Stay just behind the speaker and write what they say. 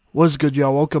What's good,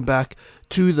 y'all? Welcome back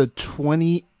to the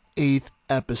 28th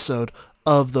episode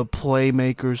of the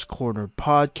Playmakers Corner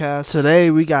podcast.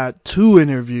 Today, we got two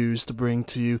interviews to bring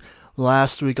to you.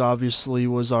 Last week, obviously,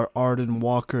 was our Arden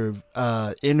Walker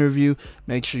interview.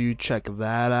 Make sure you check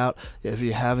that out if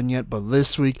you haven't yet. But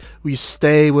this week, we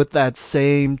stay with that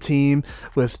same team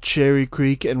with Cherry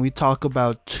Creek, and we talk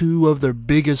about two of their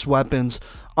biggest weapons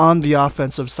on the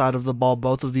offensive side of the ball.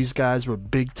 Both of these guys were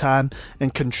big time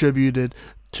and contributed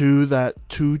to that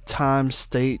two-time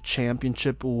state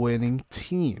championship winning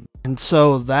team. And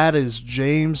so that is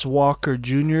James Walker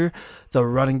Jr., the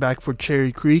running back for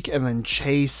Cherry Creek, and then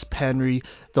Chase Penry,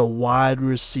 the wide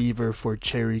receiver for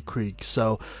Cherry Creek.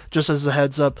 So just as a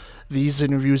heads up, these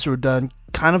interviews were done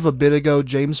kind of a bit ago.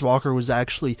 James Walker was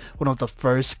actually one of the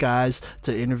first guys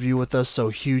to interview with us, so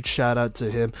huge shout out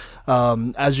to him.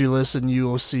 As you listen, you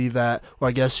will see that, or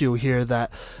I guess you'll hear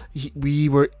that we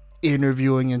were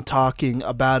interviewing and talking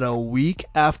about a week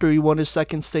after he won his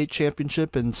second state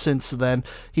championship, and since then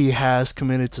he has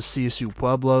committed to CSU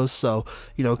Pueblo, so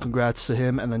congrats to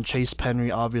him. And then Chase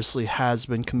Penry obviously has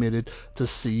been committed to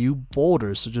CU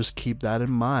Boulder, so just keep that in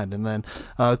mind. And then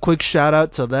quick shout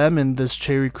out to them and this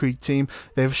Cherry Creek team.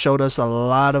 They've showed us a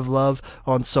lot of love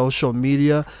on social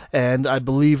media, and I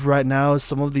believe right now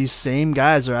some of these same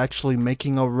guys are actually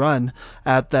making a run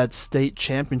at that state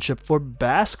championship for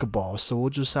basketball, so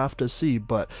we'll just have to see.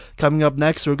 But coming up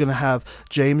next, we're going to have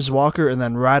James Walker, and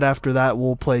then right after that,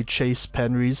 we'll play Chase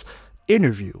Penry's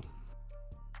interview.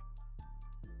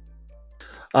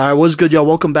 All right, what's good, y'all?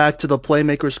 Welcome back to the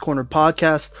Playmakers Corner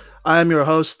podcast. I am your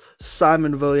host,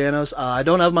 Simon Villanos. I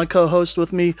don't have my co-host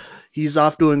with me. He's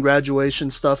off doing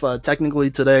graduation stuff. Technically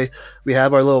today we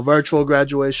have our little virtual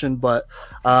graduation, but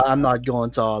I'm not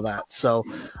going to all that. So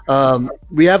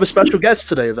we have a special guest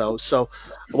today, though. So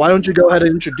why don't you go ahead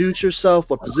and introduce yourself,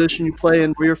 what position you play,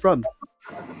 and where you're from?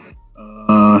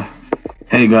 Uh,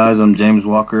 hey guys, I'm James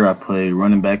Walker. I play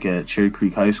running back at Cherry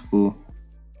Creek High School.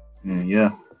 And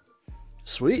yeah,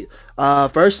 Sweet.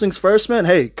 First things first, man.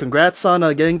 Hey, congrats on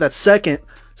getting that second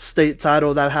state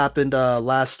title that happened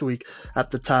last week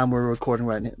at the time we're recording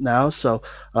right now. So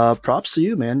props to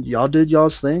you, man. Y'all did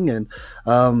y'all's thing, and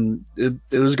it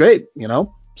was great.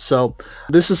 So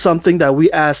this is something that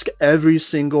we ask every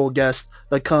single guest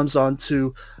that comes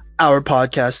onto our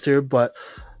podcast here. But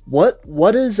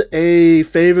what is a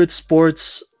favorite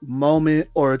sports moment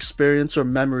or experience or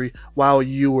memory while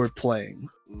you were playing?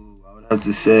 I would have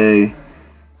to say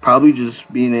probably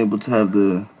just being able to have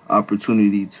the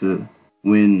opportunity to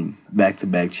win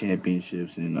back-to-back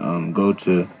championships and go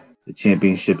to the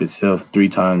championship itself 3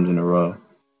 times in a row.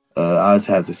 I would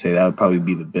have to say that would probably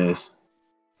be the best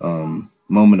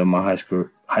moment of my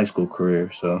high school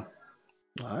career. So.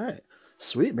 All right.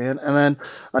 Sweet, man. And then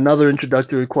another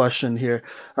introductory question here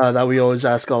that we always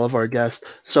ask all of our guests.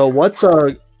 So what's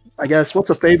a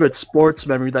favorite sports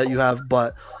memory that you have,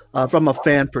 but from a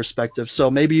fan perspective?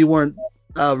 So maybe you weren't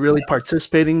really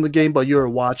participating in the game, but you were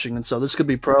watching. And so this could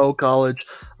be pro, college,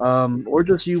 or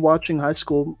just you watching high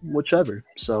school, whichever.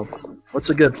 So what's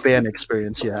a good fan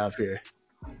experience you have here?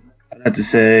 I'd have to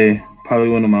say probably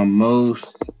one of my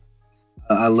most.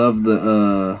 I love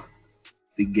the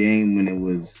game when it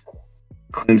was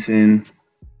Clemson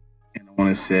and I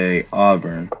want to say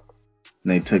Auburn.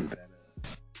 And they took that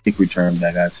kick return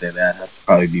back. I'd say that would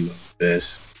probably be one of the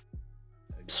best.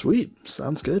 Sweet.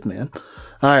 Sounds good, man.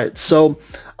 All right. So,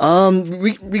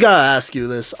 we gotta ask you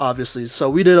this, obviously. So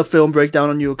we did a film breakdown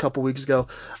on you a couple weeks ago.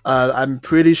 I'm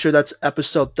pretty sure that's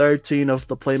episode 13 of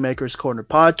the Playmakers Corner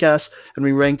podcast, and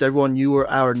we ranked everyone. You were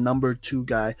our number 2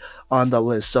 guy on the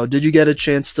list. So, did you get a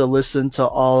chance to listen to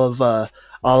all of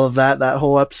that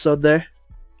whole episode there?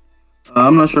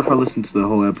 I'm not sure if I listened to the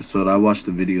whole episode. I watched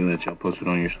the video that y'all posted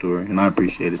on your story, and I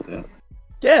appreciated that.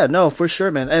 Yeah, no, for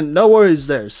sure, man, and no worries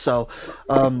there. So,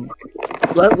 um,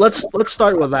 let's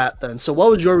start with that then. So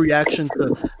what was your reaction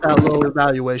to that little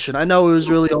evaluation? I know it was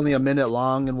really only a minute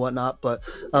long and whatnot, but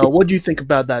what do you think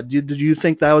about that? Did you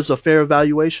think that was a fair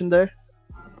evaluation there?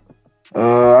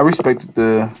 I respected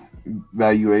the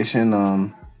valuation.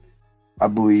 I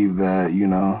believe that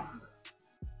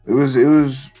it was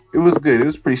good. It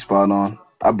was pretty spot on.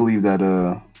 I believe that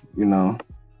you know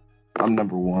I'm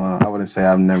number one. I wouldn't say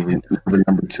I'm never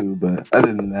number two, but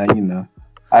other than that,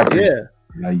 I appreciate Yeah.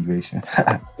 the valuation.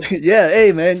 Yeah,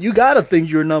 hey man, you gotta think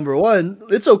you're number one.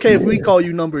 It's okay if we Yeah, call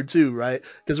you number two, right?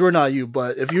 Because we're not you.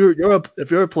 But if you're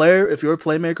a player, if you're a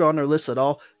playmaker on our list at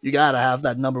all, you gotta have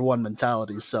that number one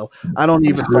mentality. So I don't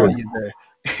yes, even fault sir. you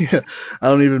there. I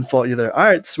don't even fault you there. All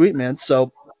right, sweet man.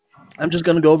 So I'm just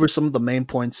going to go over some of the main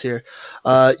points here.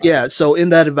 Yeah, so in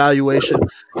that evaluation,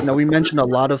 we mentioned a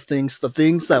lot of things, the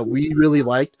things that we really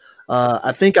liked.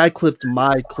 I think I clipped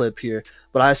my clip here,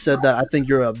 but I said that I think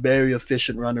you're a very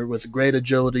efficient runner with great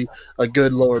agility, a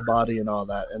good lower body, and all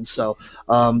that. And so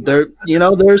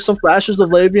there's some flashes of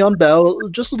Le'Veon Bell,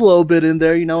 just a little bit in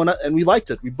there, and we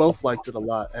liked it. We both liked it a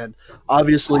lot. And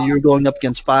obviously, you're going up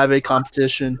against 5A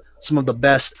competition, some of the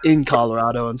best in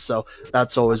Colorado, and so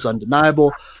that's always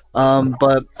undeniable.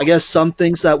 But I guess some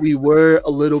things that we were a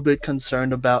little bit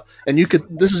concerned about, and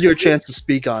this is your chance to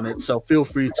speak on it, so feel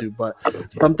free to, but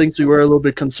some things we were a little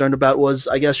bit concerned about was,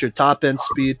 I guess, your top end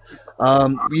speed.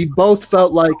 We both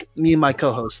felt like, me and my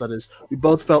co-host, that is, we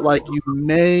both felt like you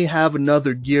may have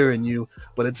another gear in you,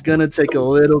 but it's going to take a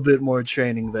little bit more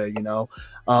training there.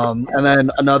 And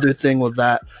then another thing with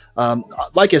that,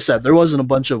 like I said, there wasn't a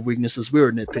bunch of weaknesses. We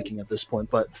were nitpicking at this point,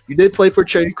 but you did play for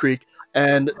Cherry Creek,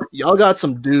 and y'all got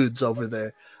some dudes over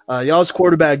there. Y'all's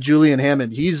quarterback, Julian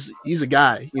Hammond, he's a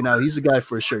guy. He's a guy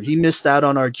for sure. He missed out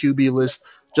on our QB list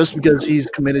just because he's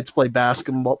committed to play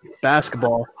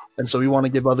basketball, and so we want to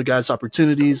give other guys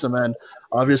opportunities. And then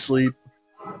obviously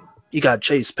you got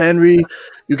Chase Penry,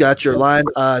 you got your line.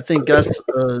 I think Gus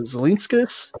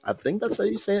Zelinskis. I think that's how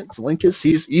you say it. Zelinskis.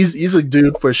 He's a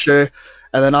dude for sure.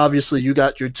 And then obviously you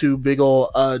got your two big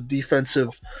old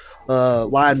defensive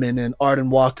linemen in Arden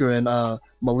Walker and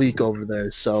Malik over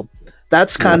there. So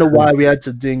that's kind of why we had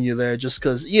to ding you there, just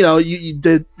because you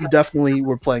definitely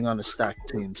were playing on a stacked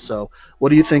team. So what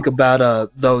do you think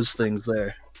about those things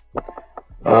there?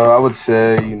 I would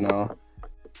say,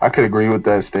 I could agree with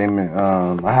that statement.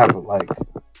 I have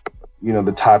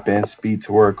the top end speed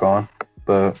to work on,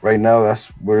 but right now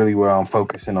that's really what I'm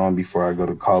focusing on before I go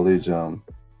to college.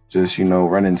 Just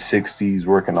running 60s,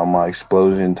 working on my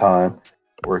explosion time,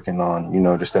 working on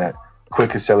just that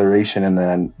quick acceleration and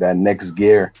then that next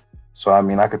gear. So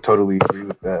I could totally agree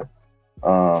with that.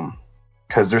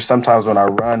 Because there's sometimes when I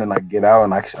run and I get out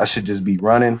and I should just be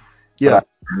running, Yeah. but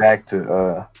I back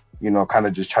to kind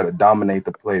of just try to dominate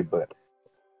the play. But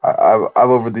I've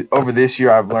over this year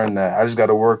I've learned that I just got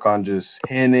to work on just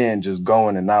hitting it and just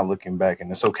going and not looking back.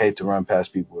 And it's okay to run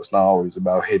past people. It's not always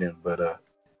about hitting, but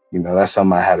that's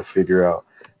something I had to figure out.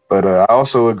 But I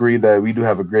also agree that we do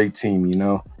have a great team.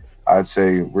 I'd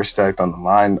say we're stacked on the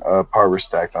line part. We're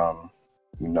stacked on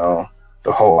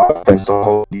the whole offense, the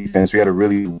whole defense. We had a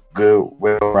really good,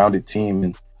 well-rounded team,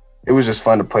 and it was just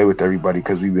fun to play with everybody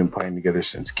because we've been playing together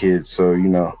since kids. So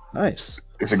Nice.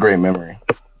 It's a great memory.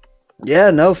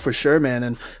 Yeah, no, for sure, man.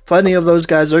 And plenty of those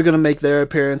guys are going to make their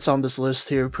appearance on this list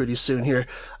here pretty soon here.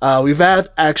 We've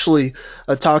had actually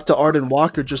talked to Arden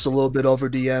Walker just a little bit over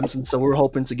DMs, and so we're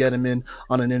hoping to get him in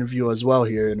on an interview as well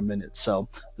here in a minute. So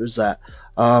there's that.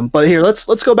 But here,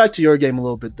 let's go back to your game a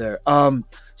little bit there.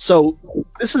 So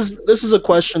this is a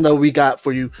question that we got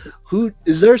for you. Who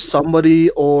is there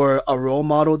somebody or a role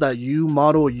model that you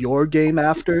model your game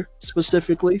after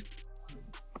specifically?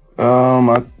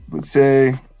 I would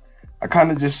say I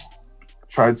kind of just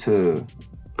tried to.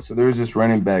 So there was this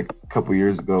running back a couple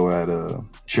years ago at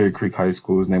Cherry Creek High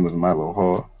School. His name was Milo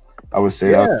Hall. I would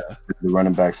say that was the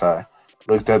running backs I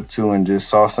looked up to and just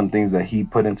saw some things that he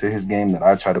put into his game that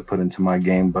I try to put into my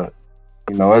game. But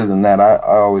other than that, I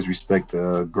always respect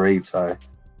the grades. I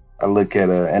look at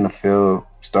NFL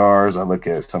stars. I look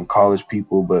at some college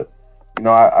people, but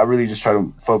I really just try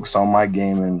to focus on my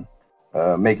game and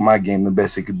make my game the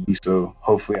best it could be. So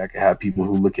hopefully I can have people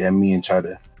who look at me and try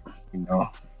to,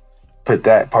 put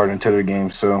that part into their game.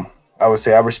 So I would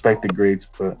say I respect the grades,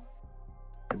 but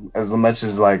as much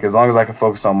as as long as I can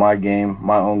focus on my game,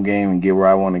 my own game, and get where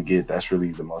I want to get, that's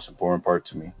really the most important part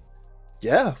to me.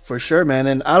 Yeah, for sure, man.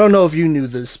 And I don't know if you knew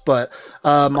this, but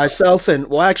myself and,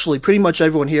 well, actually, pretty much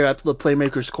everyone here at the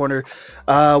Playmakers Corner,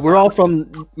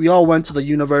 we all went to the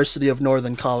University of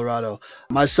Northern Colorado.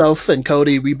 Myself and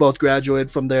Cody, we both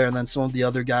graduated from there, and then some of the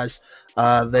other guys,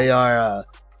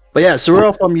 but yeah, so we're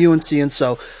all from UNC, and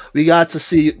so we got to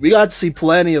see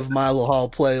plenty of Milo Hall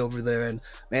play over there, and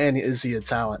man, is he a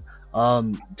talent.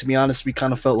 To be honest, we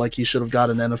kind of felt like he should have got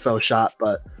an NFL shot,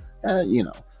 but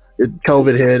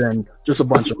COVID hit and just a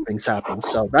bunch of things happened.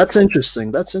 So that's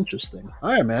interesting. All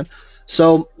right, man.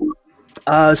 So,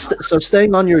 so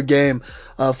staying on your game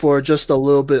for just a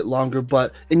little bit longer,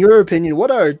 but in your opinion,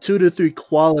 what are 2 to 3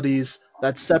 qualities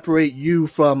that separate you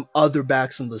from other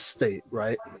backs in the state,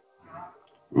 right?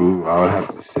 Ooh, I would have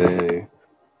to say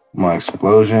my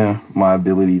explosion, my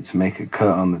ability to make a cut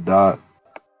on the dot,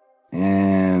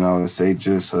 and I would say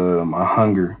just my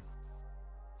hunger.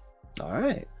 All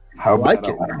right. How I like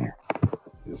bad it. I want it.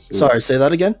 Yes, Sorry, say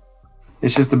that again.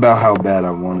 It's just about how bad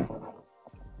I want it.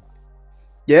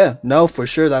 Yeah, no, for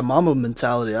sure. That Mamba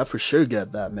mentality, I for sure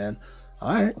get that, man.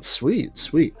 All right, sweet,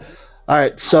 sweet. All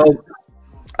right, so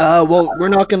well, we're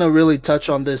not gonna really touch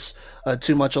on this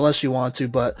too much unless you want to,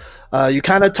 but you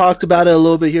kind of talked about it a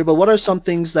little bit here. But what are some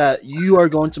things that you are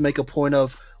going to make a point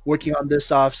of working on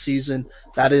this off season?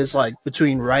 That is like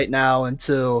between right now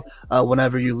until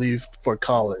whenever you leave for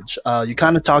college. You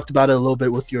kind of talked about it a little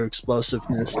bit with your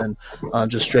explosiveness and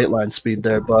just straight line speed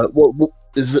there. But what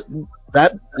is it?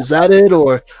 Is that it,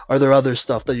 or are there other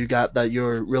stuff that you got that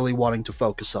you're really wanting to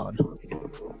focus on?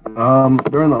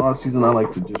 During the off season, I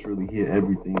like to just really hit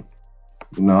everything.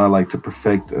 I like to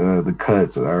perfect the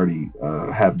cuts that I already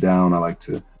have down. I like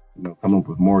to, come up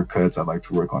with more cuts. I like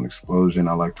to work on explosion.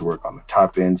 I like to work on the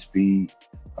top end speed.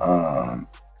 I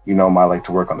like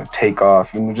to work on the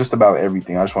takeoff. Just about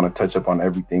everything. I just want to touch up on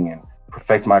everything and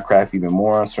perfect my craft even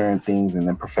more on certain things, and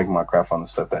then perfect my craft on the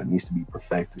stuff that needs to be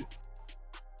perfected.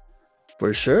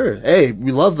 For sure. Hey,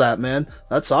 we love that, man.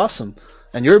 That's awesome.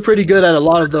 And you're pretty good at a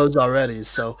lot of those already,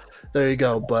 so there you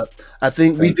go. But I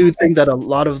think we Thank do think that a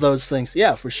lot of those things,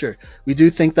 yeah, for sure. We do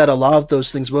think that a lot of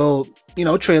those things will,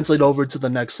 translate over to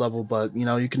the next level, but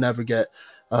you can never get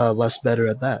less better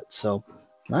at that. So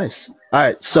nice. All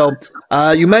right. So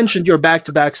you mentioned your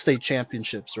back-to-back state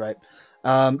championships, right?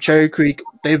 Cherry Creek,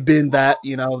 they've been that,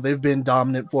 they've been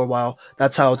dominant for a while.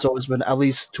 That's how it's always been, at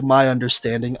least to my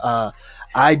understanding.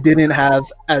 I didn't have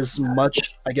as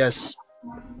much, I guess,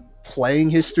 playing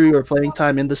history or playing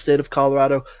time in the state of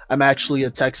Colorado. I'm actually a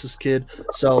Texas kid,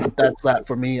 so that's that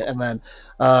for me. And then,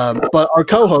 but our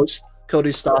co-host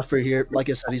Cody Stoffer here, like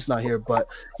I said, he's not here, but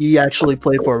he actually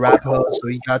played for Arapahoe, so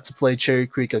he got to play Cherry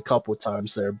Creek a couple of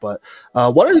times there. But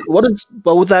but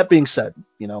with that being said,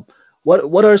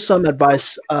 what are some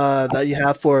advice that you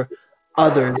have for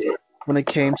others when it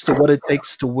comes to what it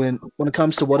takes to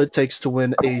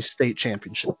win a state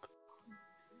championship?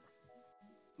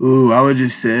 Ooh, I would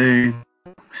just say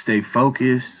stay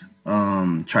focused.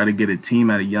 Try to get a team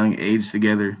at a young age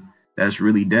together that's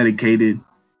really dedicated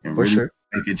and For really sure.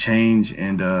 make a change,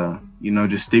 and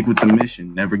just stick with the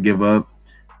mission. Never give up.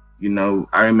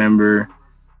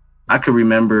 I could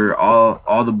remember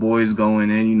all the boys going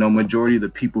in. Majority of the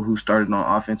people who started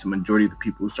on offense and majority of the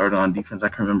people who started on defense. I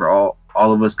can remember all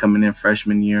of us coming in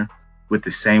freshman year with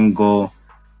the same goal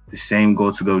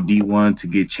to go D1, to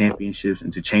get championships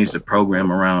and to change the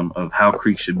program around of how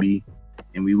Creek should be.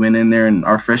 And we went in there in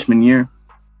our freshman year,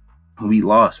 we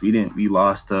lost. We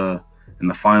lost in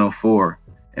the Final Four.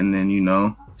 And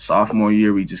then, sophomore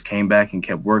year, we just came back and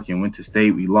kept working. Went to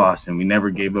state, we lost, and we never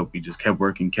gave up. We just kept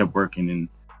working. And,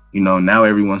 now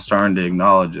everyone's starting to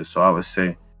acknowledge us. So I would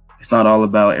say it's not all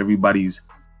about everybody's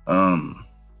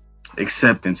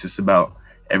acceptance. It's about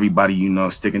everybody,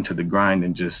 sticking to the grind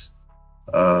and just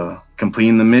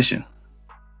completing the mission.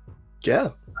 Yeah,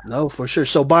 no, for sure.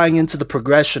 So buying into the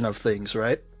progression of things,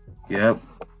 right? Yep.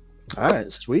 All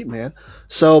right, sweet man.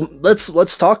 So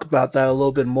let's talk about that a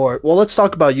little bit more. Well, let's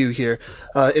talk about you here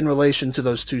in relation to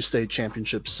those two state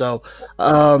championships. So,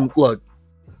 look,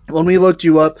 when we looked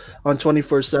you up on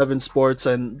 24/7 Sports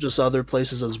and just other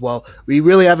places as well, we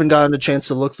really haven't gotten a chance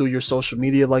to look through your social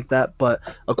media like that. But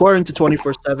according to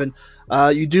 24/7,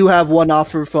 you do have one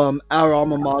offer from our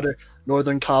alma mater,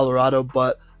 Northern Colorado,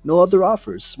 but no other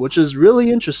offers, which is really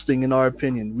interesting in our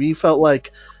opinion. We felt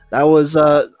like that was,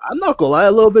 I'm not gonna lie,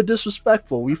 a little bit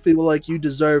disrespectful. We feel like you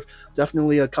deserve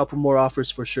definitely a couple more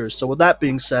offers for sure. So with that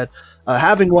being said,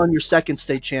 having won your second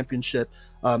state championship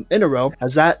in a row,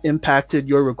 has that impacted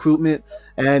your recruitment?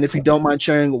 And if you don't mind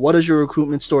sharing, what does your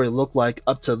recruitment story look like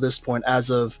up to this point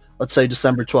as of, let's say,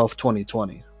 December 12th,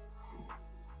 2020?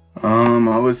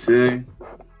 I would say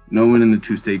winning the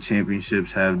two state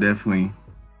championships have definitely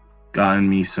gotten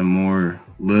me some more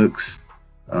looks.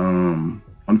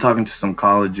 I'm talking to some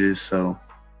colleges, so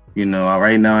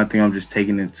right now I think I'm just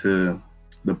taking it to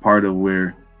the part of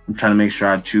where I'm trying to make sure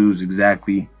I choose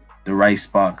exactly the right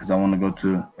spot because I want to go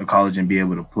to a college and be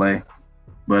able to play.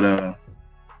 But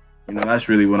that's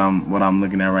really what I'm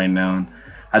looking at right now. And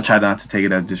I try not to take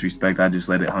it as disrespect. I just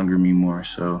let it hunger me more.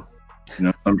 So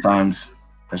sometimes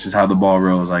that's just how the ball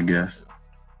rolls, I guess.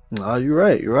 No, you're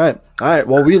right. You're right. All right.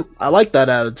 Well, I like that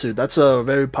attitude. That's a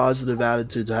very positive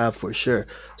attitude to have for sure.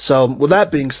 So, with that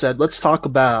being said, let's talk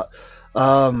about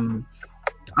um,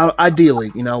 ideally,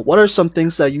 what are some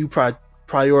things that you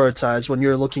prioritize when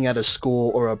you're looking at a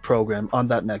school or a program on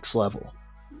that next level?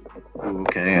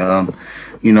 Okay.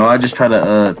 I just try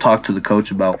to talk to the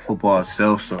coach about football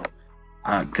itself, so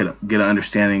I could get an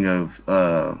understanding of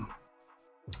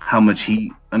how much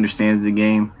he understands the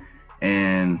game,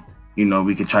 and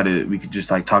we could just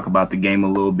like talk about the game a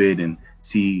little bit and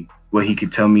see what he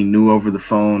could tell me new over the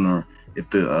phone, or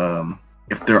if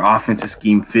if their offensive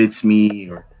scheme fits me,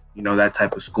 or that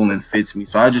type of schooling fits me.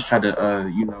 So I just try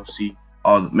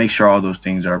to make sure all those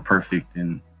things are perfect,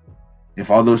 and if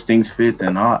all those things fit,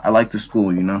 then I like the school.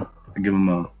 I give them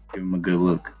a good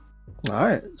look. All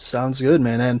right, sounds good,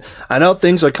 man. And I know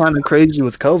things are kind of crazy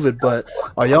with COVID, but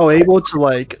are y'all able to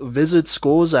like visit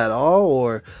schools at all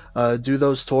or do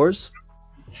those tours?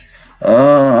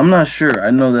 I'm not sure. I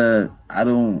know that I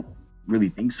don't really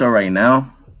think so right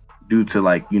now, due to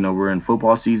we're in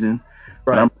football season.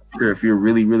 But I'm Right. sure if you're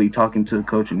really really talking to the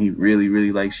coach and he really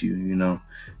really likes you,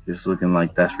 it's looking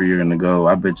like that's where you're gonna go.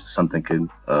 I bet you something could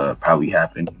probably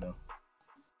happen.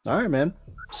 All right, man.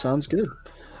 Sounds good.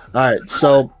 All right,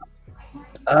 so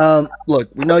look,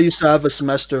 we know you still have a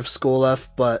semester of school left,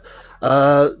 but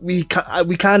we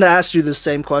kind of asked you the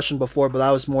same question before, but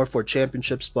that was more for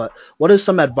championships. But what is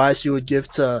some advice you would give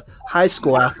to high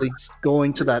school athletes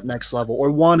going to that next level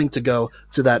or wanting to go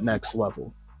to that next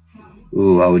level?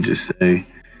 Ooh, I would just say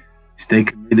stay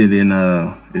committed,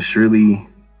 and it's really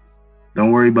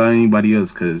don't worry about anybody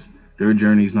else, because their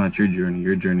journey is not your journey.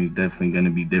 Your journey is definitely going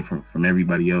to be different from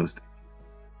everybody else.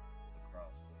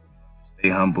 Stay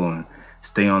humble and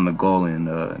stay on the goal, and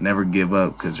never give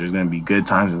up, because there's going to be good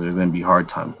times and there's going to be hard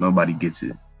times. Nobody gets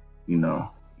it, you know,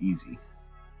 easy.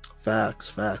 Facts,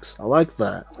 facts. I like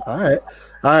that. All right.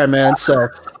 All right, man. So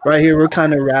right here, we're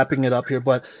kind of wrapping it up here,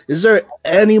 but is there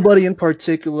anybody in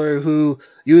particular who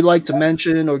you'd like to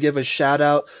mention or give a shout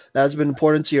out that has been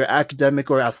important to your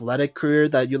academic or athletic career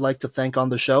that you'd like to thank on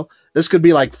the show? This could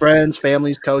be like friends,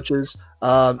 families, coaches,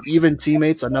 even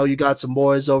teammates. I know you got some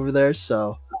boys over there,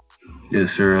 so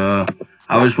Yes, sir.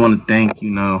 I just want to thank,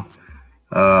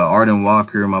 Arden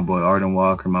Walker, my boy Arden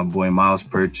Walker, my boy Miles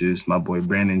Purchase, my boy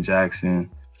Brandon Jackson,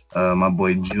 my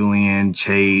boy Julian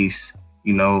Chase.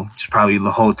 Just probably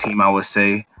the whole team. I would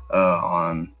say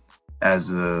on as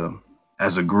a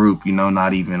as a group.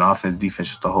 Not even offense, defense,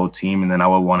 just the whole team. And then I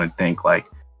would want to thank like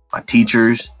my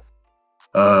teachers,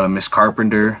 Miss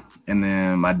Carpenter, and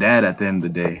then my dad at the end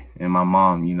of the day, and my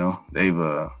mom.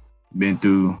 They've been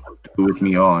through with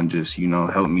me all, and just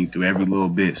helped me through every little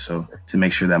bit. So to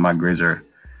make sure that my grades are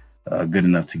good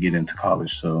enough to get into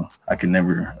college. So I can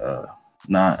never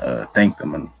not thank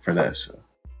them for that. So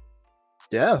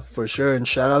yeah, for sure. And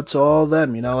shout out to all of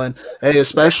them, and hey,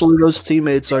 especially those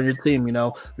teammates on your team, we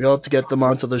hope to get them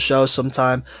onto the show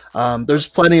sometime. There's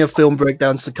plenty of film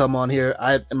breakdowns to come on here.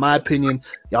 In my opinion,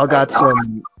 y'all got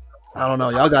some, I don't know,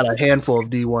 y'all got a handful of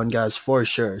D1 guys for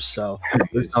sure. So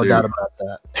there's yes, no sir. doubt about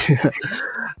that.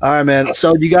 All right, man.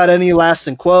 So you got any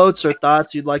lasting quotes or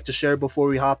thoughts you'd like to share before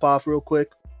we hop off real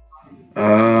quick?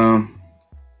 Um,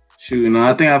 shoot, no,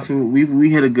 I think I feel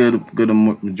we hit a good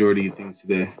majority of things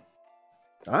today.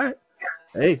 All right.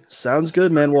 Hey, sounds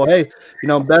good, man. Well, hey,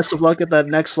 best of luck at that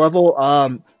next level.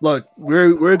 Look,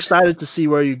 we're excited to see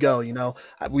where you go.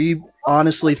 We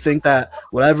honestly think that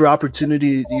whatever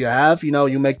opportunity you have,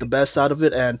 you make the best out of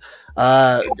it. And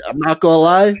I'm not gonna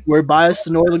lie, we're biased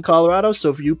to Northern Colorado. So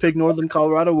if you pick Northern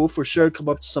Colorado, we'll for sure come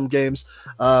up to some games.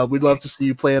 We'd love to see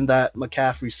you play in that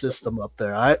McCaffrey system up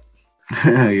there. All right.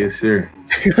 Yes, sir.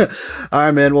 All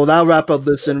right, man. Well, that'll wrap up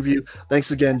this interview.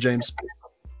 Thanks again, James.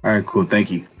 All right, cool.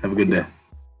 Thank you. Have a good day.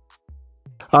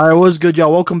 All right, what's good,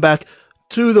 y'all? Welcome back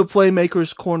to the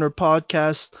Playmakers Corner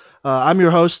podcast. I'm your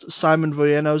host, Simon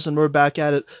Villanos, and we're back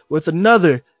at it with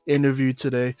another interview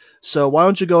today. So why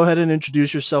don't you go ahead and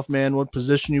introduce yourself, man, what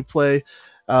position you play,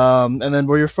 and then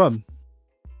where you're from.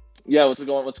 Yeah,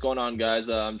 what's going on, guys?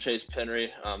 I'm Chase Penry.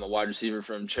 I'm a wide receiver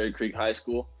from Cherry Creek High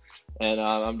School, and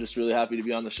I'm just really happy to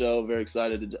be on the show. Very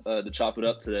excited to chop it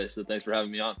up today. So thanks for having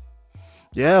me on.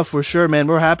 Yeah, for sure, man.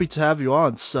 We're happy to have you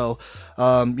on. So,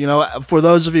 for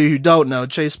those of you who don't know,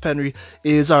 Chase Penry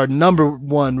is our number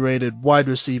one rated wide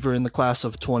receiver in the class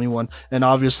of 21, and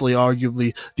obviously,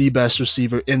 arguably, the best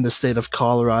receiver in the state of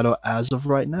Colorado as of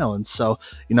right now. And so,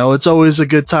 it's always a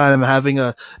good time having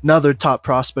another top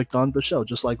prospect on the show,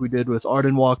 just like we did with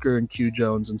Arden Walker and Q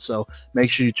Jones. And so,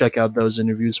 make sure you check out those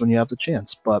interviews when you have the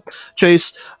chance. But,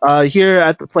 Chase, here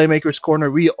at the Playmakers Corner,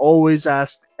 we always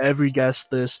ask every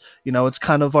guest this. It's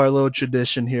kind of our little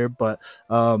tradition here, but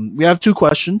we have two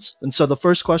questions. And so the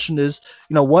first question is,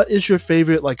 what is your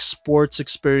favorite like sports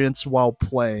experience while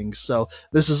playing? So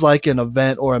this is like an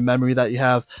event or a memory that you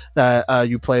have that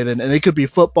you played in, and it could be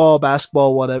football,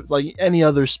 basketball, whatever, like any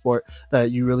other sport that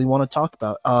you really want to talk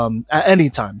about at any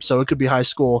time. So it could be high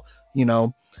school,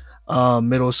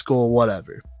 middle school,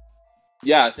 whatever.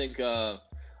 Yeah, I think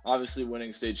obviously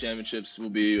winning state championships will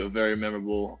be a very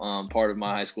memorable part of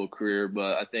my high school career.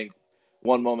 But I think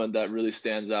one moment that really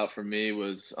stands out for me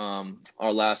was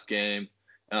our last game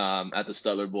at the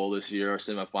Stutler Bowl this year, our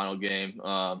semifinal game.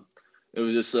 it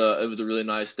was just it was a really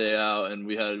nice day out, and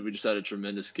we just had a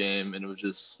tremendous game, and it was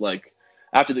just like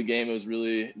after the game, it was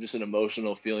really just an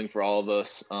emotional feeling for all of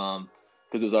us,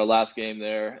 because it was our last game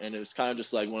there, and it was kind of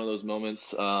just like one of those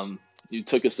moments. You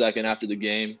took a second after the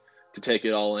game to take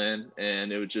it all in,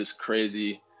 and it was just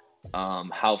crazy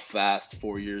how fast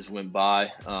 4 years went by.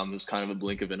 It was kind of a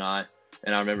blink of an eye.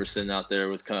 And I remember sitting out there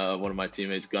with kind of one of my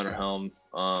teammates, Gunnar Helm,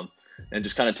 and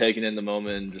just kind of taking in the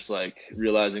moment and just like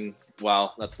realizing,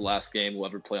 wow, that's the last game we'll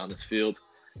ever play on this field.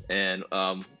 And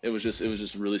it was just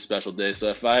a really special day. So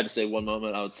if I had to say one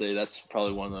moment, I would say that's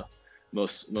probably one of the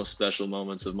most special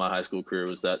moments of my high school career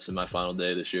was that semifinal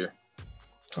day this year.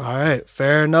 All right,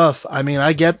 fair enough. I mean,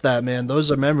 I get that, man.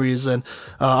 Those are memories, and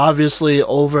obviously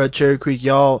over at Cherry Creek,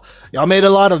 y'all made a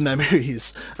lot of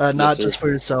memories, Yes, not sir. just for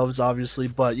yourselves, obviously,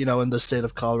 but in the state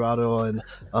of Colorado and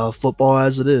football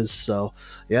as it is. So,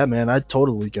 yeah, man, I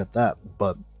totally get that.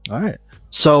 But all right,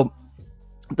 so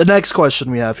the next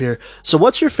question we have here. So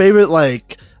what's your favorite,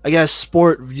 like, I guess,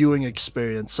 sport viewing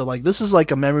experience? So like this is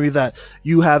like a memory that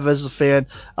you have as a fan.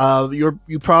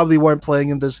 You probably weren't playing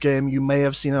in this game. You may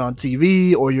have seen it on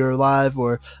TV or you're live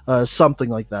or something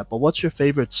like that. But what's your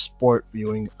favorite sport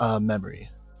viewing memory?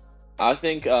 I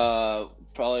think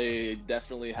probably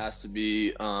definitely has to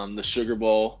be the Sugar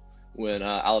Bowl when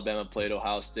Alabama played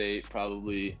Ohio State.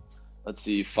 Probably, let's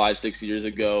see, 5, 6 years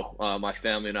ago. My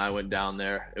family and I went down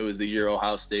there. It was the year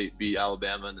Ohio State beat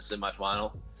Alabama in the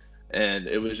semifinal, and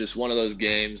it was just one of those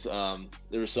games.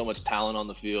 There was so much talent on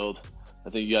the field. I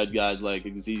think you had guys like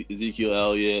Ezekiel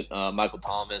Elliott, Michael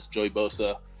Thomas, Joey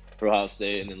Bosa for Ohio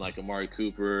State, and then like Amari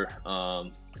Cooper.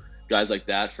 Guys like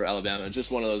that for Alabama.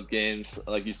 Just one of those games,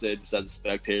 like you said, just as a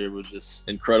spectator, was just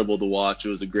incredible to watch. It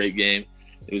was a great game.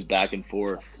 It was back and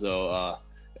forth. So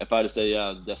if I had to say, yeah,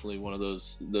 it was definitely one of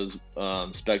those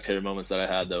spectator moments that I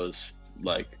had that was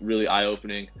like really eye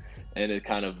opening, and it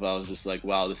kind of I was just like,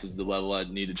 wow, this is the level I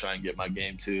need to try and get my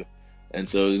game to, and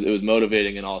so it was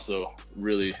motivating and also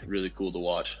really really cool to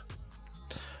watch.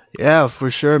 Yeah, for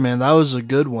sure, man. That was a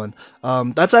good one.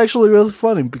 That's actually really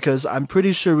funny because I'm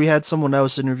pretty sure we had someone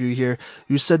else interview here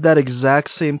who said that exact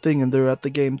same thing and they're at the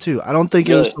game too. I don't think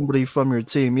it was Really? somebody from your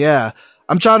team. Yeah.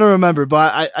 I'm trying to remember,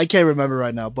 but I can't remember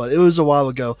right now. But it was a while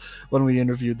ago when we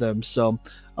interviewed them. So,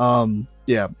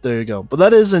 yeah, there you go. But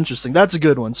that is interesting. That's a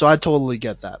good one. So I totally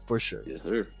get that for sure. Yes,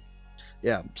 sir.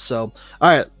 Yeah. So, all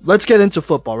right, let's get into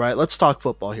football, right? Let's talk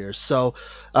football here. So,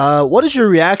 what is your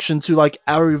reaction to like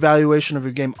our evaluation of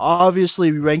your game?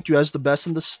 Obviously, we ranked you as the best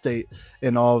in the state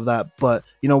and all of that, but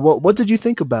what did you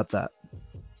think about that?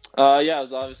 Yeah, I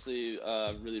was obviously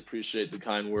really appreciate the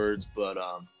kind words, but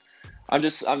I'm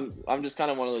just kind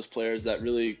of one of those players that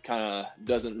really kind of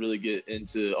doesn't really get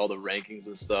into all the rankings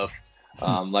and stuff.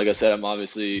 Like I said, I'm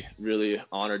obviously really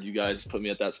honored you guys put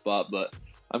me at that spot, but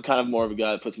I'm kind of more of a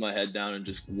guy that puts my head down and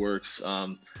just works.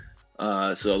 So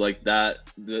like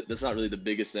that's not really the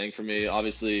biggest thing for me.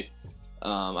 Obviously,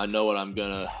 I know what I'm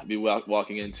gonna be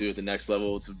walking into at the next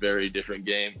level. It's a very different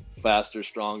game, faster,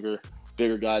 stronger,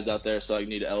 bigger guys out there, so I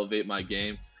need to elevate my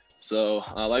game. So,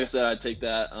 like I said, I take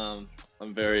that. I'm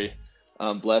very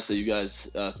blessed that you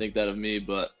guys think that of me,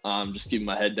 but I'm just keeping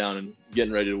my head down and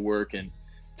getting ready to work and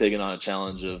taking on a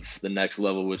challenge of the next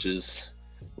level, which is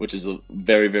a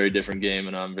very very different game,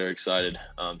 and I'm very excited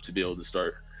to be able to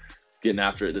start getting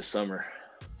after it this summer.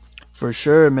 For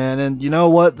sure, man. And you know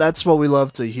what? That's what we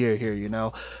love to hear here,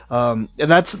 and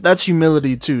that's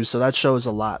humility too. So that shows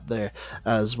a lot there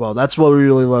as well. That's what we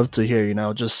really love to hear,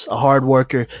 just a hard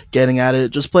worker getting at it,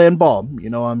 just playing ball.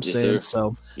 You know what I'm Yes, saying? sir.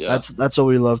 So Yeah. that's what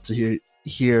we love to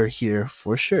hear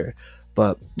for sure.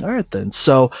 But all right then.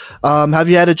 So, have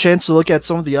you had a chance to look at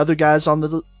some of the other guys on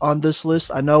this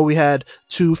list? I know we had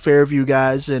two Fairview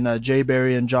guys in Jay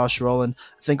Berry and Josh Rowland.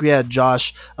 I think we had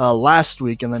Josh last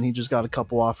week, and then he just got a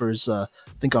couple offers, I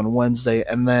think on Wednesday.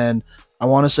 And then I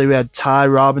want to say we had Ty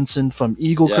Robinson from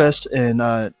Eagle Yeah. Crest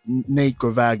and Nate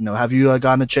Gravagno. Have you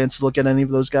gotten a chance to look at any of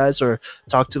those guys or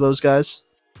talk to those guys?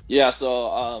 Yeah, so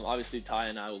obviously Ty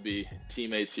and I will be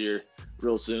teammates here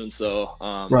real soon. So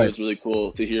it Right. was really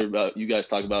cool to hear about you guys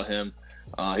talk about him.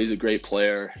 He's a great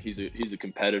player. He's a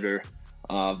competitor.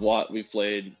 We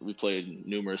played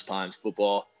numerous times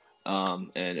football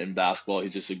and in basketball.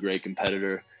 He's just a great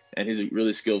competitor and he's a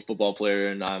really skilled football player.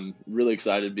 And I'm really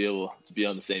excited to be able to be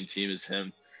on the same team as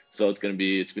him. So it's gonna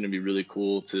be really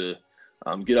cool to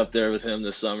get up there with him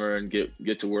this summer and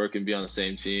get to work and be on the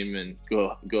same team and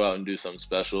go out and do something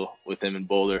special with him in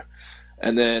Boulder.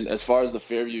 And then as far as the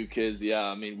Fairview kids, yeah,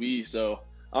 I mean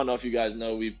I don't know if you guys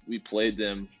know we played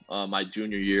them my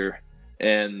junior year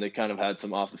and they kind of had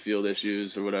some off the field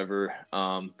issues or whatever.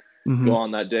 Mm-hmm. go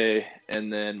on that day,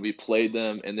 and then we played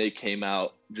them, and they came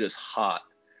out just hot.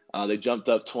 They jumped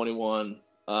up 21.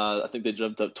 I think they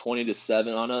jumped up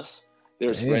 20-7 on us. They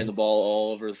were spraying Dang. the ball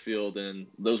all over the field, and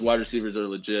those wide receivers are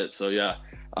legit. So yeah,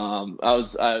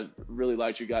 I really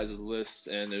liked you guys' list,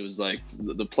 and it was like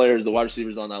the players, the wide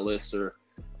receivers on that list are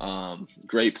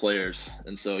great players,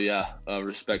 and so yeah,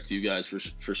 respect to you guys for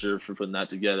sure for putting that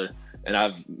together, and I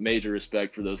have major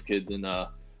respect for those kids in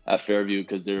at Fairview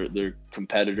because they're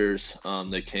competitors.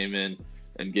 They came in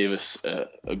and gave us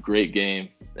a great game,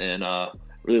 and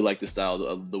really like the style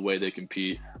of the way they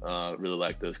compete. Really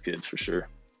like those kids for sure.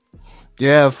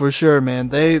 Yeah, for sure, man.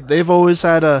 They've always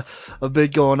had a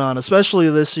bit going on, especially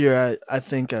this year, I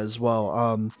think as well.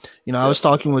 I was Yep.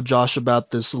 talking with Josh about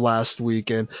this last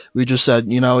week, and we just said,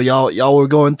 y'all were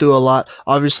going through a lot.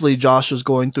 Obviously, Josh was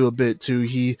going through a bit too.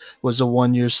 He was a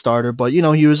 1 year starter, but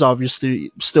he was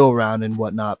obviously still around and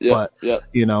whatnot. Yep. But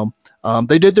Yep.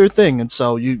 they did their thing, and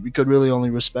so you could really only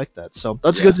respect that. So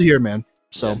that's Yeah. good to hear, man.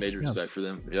 Yeah. So Major yeah, respect for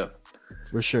them. Yeah.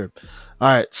 for sure. All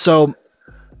right, so.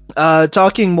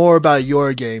 Talking more about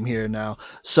your game here now.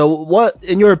 So, what,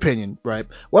 in your opinion, right?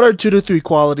 What are 2 to 3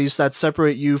 qualities that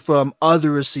separate you from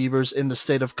other receivers in the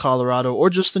state of Colorado, or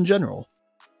just in general?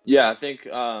 Yeah. I think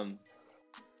a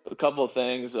couple of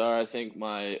things are I think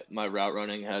my route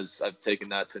running I've taken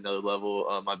that to another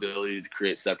level. My ability to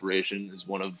create separation is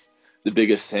one of the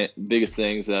biggest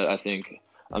things that I think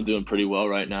I'm doing pretty well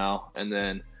right now. And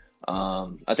then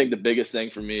I think the biggest thing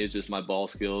for me is just my ball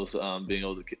skills, being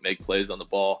able to make plays on the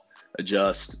ball,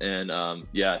 adjust, and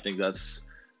yeah, I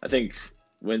think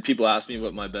when people ask me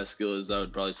what my best skill is, I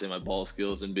would probably say my ball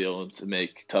skills and be able to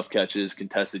make tough catches,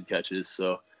 contested catches.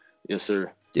 So yes,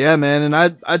 sir. Yeah, man, and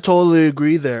I totally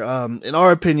agree there. In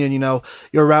our opinion,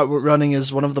 your route running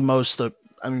is one of the most,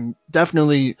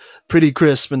 definitely pretty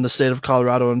crisp in the state of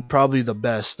Colorado and probably the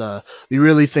best. We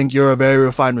really think you're a very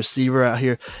refined receiver out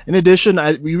here. In addition,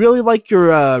 we really like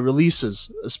your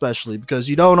releases, especially because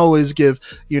you don't always give,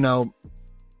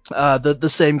 the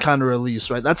same kind of release,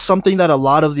 right? That's something that a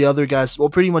lot of the other guys, well,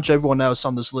 pretty much everyone else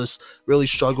on this list really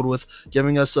struggled with,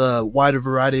 giving us a wider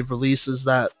variety of releases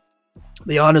that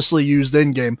they honestly used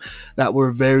in game that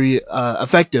were very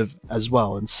effective as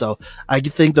well. And so I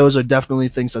think those are definitely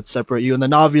things that separate you. And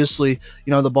then obviously,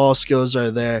 the ball skills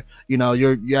are there. You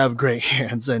have great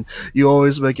hands and you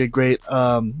always make a great,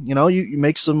 you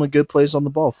make some good plays on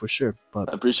the ball for sure. But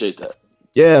I appreciate that.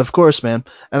 yeah, of course, man.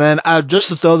 And then just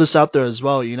to throw this out there as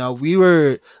well,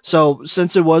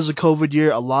 since it was a COVID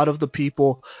year, a lot of the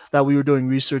people that we were doing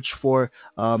research for,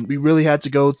 we really had to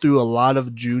go through a lot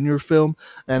of junior film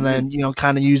and Mhm. then,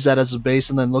 kind of use that as a base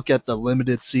and then look at the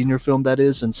limited senior film that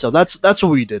is. And so that's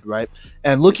what we did, right?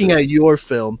 And looking at your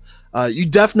film, you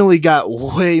definitely got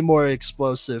way more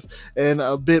explosive and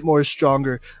a bit more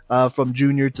stronger from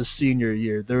junior to senior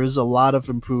year. There is a lot of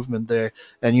improvement there,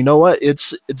 and you know what?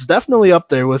 It's definitely up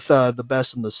there with the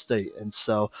best in the state. And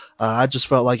so I just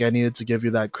felt like I needed to give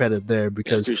you that credit there I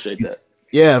because appreciate that.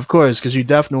 yeah, of course, because you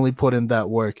definitely put in that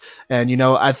work. And,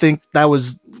 I think that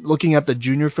was looking at the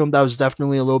junior film, that was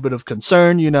definitely a little bit of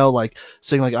concern, like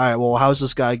saying like, all right, well, how's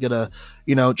this guy going to,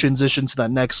 transition to that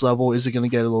next level? Is it going to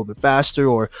get a little bit faster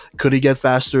or could he get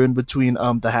faster in between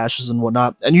the hashes and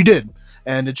whatnot? And you did.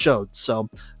 And it showed. So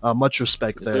much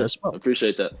respect Yes, there sir. as well. I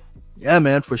appreciate that. Yeah,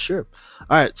 man, for sure.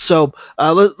 All right, so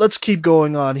let's keep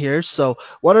going on here. So,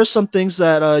 what are some things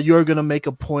that you're gonna make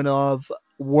a point of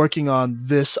working on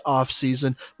this off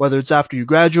season, whether it's after you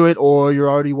graduate or you're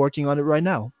already working on it right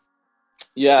now?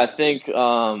 Yeah, I think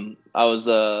I was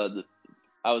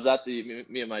at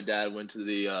me and my dad went to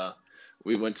the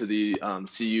we went to the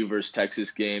CU versus Texas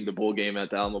game, the bowl game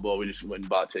at the Alamo Bowl. We just went and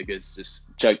bought tickets, just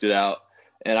checked it out.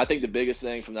 And I think the biggest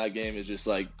thing from that game is just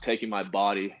like taking my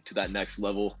body to that next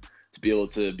level to be able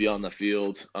to be on the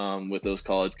field with those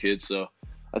college kids. So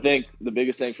I think the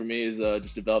biggest thing for me is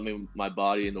just developing my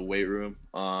body in the weight room,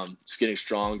 just getting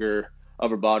stronger,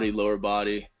 upper body, lower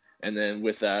body, and then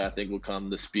with that, I think will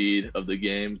come the speed of the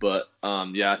game. But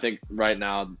yeah, I think right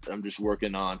now I'm just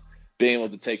working on being able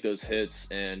to take those hits,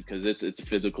 and because it's a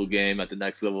physical game at the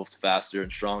next level, it's faster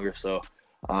and stronger. So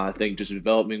I think just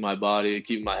developing my body,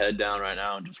 keeping my head down right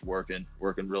now, and just working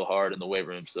real hard in the weight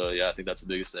room. So yeah, I think that's the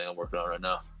biggest thing I'm working on right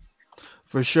now.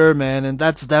 For sure, man, and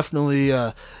that's definitely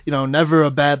never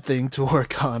a bad thing to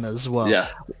work on as well. Yeah,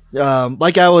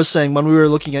 Like I was saying, when we were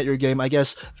looking at your game, I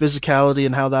guess physicality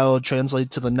and how that will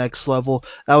translate to the next level,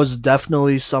 that was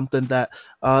definitely something that,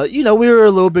 we were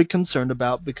a little bit concerned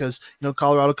about because,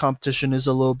 Colorado competition is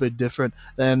a little bit different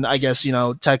than, I guess,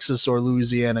 Texas or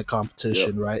Louisiana yep,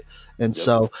 competition, right? And Yep.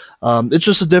 so it's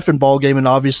just a different ball game, and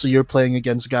obviously you're playing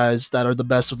against guys that are the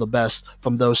best of the best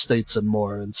from those states and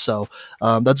more. And so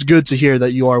that's good to hear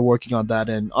that you are working on that.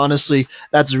 And honestly,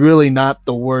 that's really not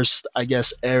the worst, I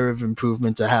guess, area of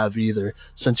improvement to have either,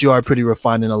 since you are pretty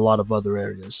refined in a lot of other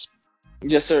areas.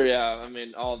 Yes, sir. Yeah, I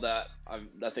mean, all that.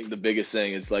 I think the biggest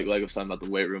thing is like I was talking about the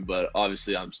weight room, but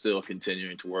obviously I'm still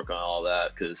continuing to work on all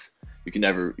that because you can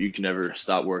never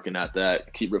stop working at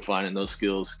that. Keep refining those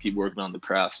skills. Keep working on the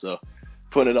craft. So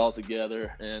putting it all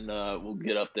together, and we'll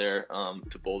get up there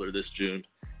to Boulder this June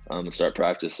and start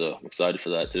practice. So I'm excited for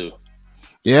that too.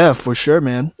 Yeah, for sure,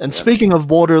 man. And Yeah. speaking of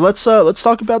Boulder, let's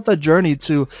talk about that journey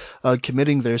to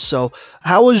committing there. So,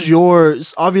 how was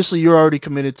yours? Obviously, you're already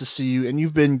committed to CU, and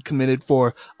you've been committed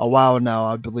for a while now,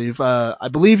 I believe. I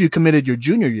believe you committed your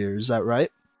junior year. Is that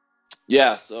right?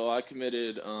 Yeah. So I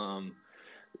committed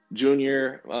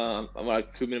junior. I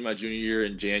committed my junior year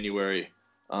in January,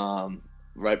 um,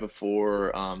 right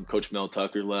before Coach Mel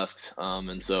Tucker left,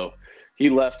 and so he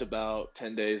left about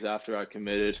 10 days after I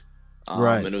committed,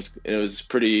 Right. and it was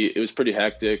pretty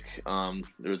hectic.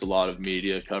 There was a lot of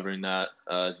media covering that,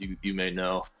 as you may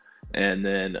know, and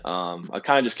then I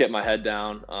kind of just kept my head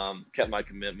down, kept my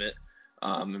commitment,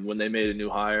 and when they made a new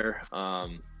hire,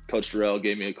 Coach Durrell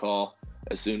gave me a call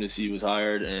as soon as he was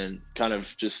hired, and kind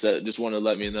of just wanted to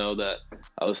let me know that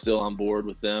I was still on board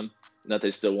with them and that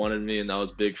they still wanted me, and that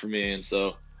was big for me. And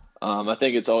so I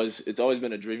think it's always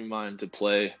been a dream of mine to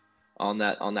play on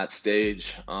that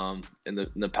stage, in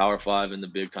the Power Five and the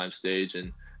big time stage,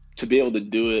 and to be able to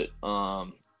do it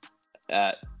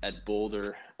at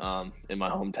Boulder, in my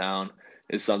hometown,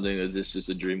 is something that's just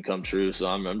a dream come true. So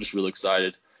I'm just really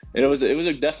excited, and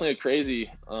definitely a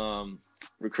crazy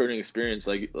recruiting experience.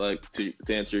 Like to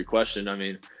answer your question, I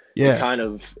mean, it Yeah. kind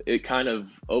of it kind of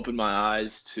opened my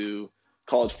eyes to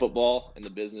college football and the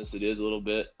business it is a little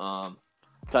bit.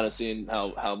 Kind of seeing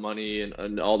how money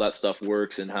and all that stuff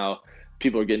works, and how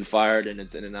people are getting fired, and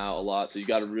it's in and out a lot. So you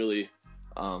got to really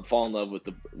fall in love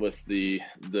with the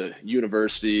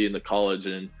university and the college,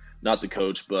 and not the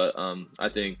coach. But I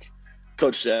think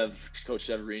Coach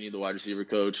Severini, the wide receiver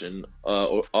coach and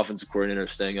offensive coordinator,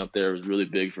 staying up there was really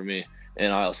big for me.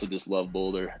 And I also just love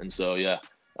Boulder, and so yeah,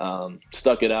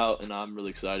 stuck it out, and I'm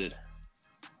really excited.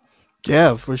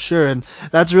 Yeah, for sure. And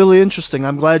that's really interesting.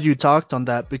 I'm glad you talked on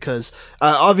that because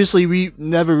obviously we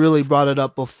never really brought it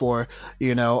up before,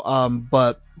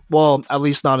 but well, at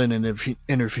least not in an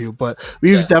interview, but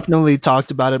we've Yeah, definitely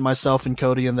talked about it, myself and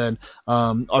Cody, and then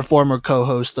our former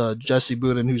co-host, Jesse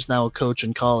Budin, who's now a coach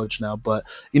in college now. But,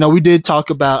 we did talk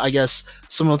about, I guess,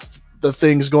 some of the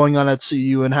things going on at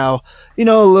CU and how, a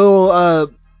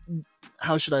little,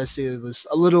 how should I say this?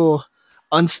 A little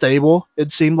unstable. It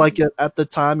seemed like hmm it at the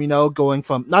time, going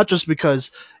from not just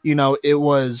because, it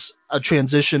was a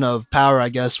transition of power, I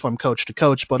guess, from coach to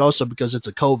coach, but also because it's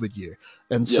a COVID year.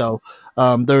 And yeah, so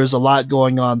there's a lot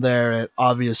going on there,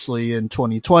 obviously, in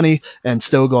 2020 and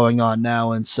still going on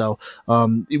now. And so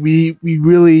we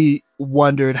really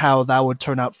wondered how that would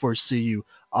turn out for CU.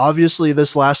 Obviously,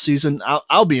 this last season,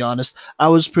 I'll be honest, I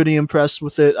was pretty impressed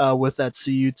with it, with that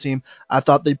CU team. I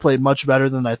thought they played much better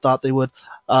than I thought they would.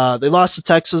 They lost to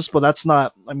Texas, but that's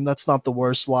not the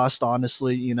worst loss,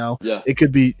 honestly. yeah. It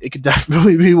could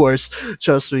definitely be worse,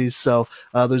 trust me. So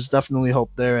there's definitely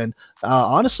hope there. And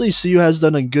honestly, CU has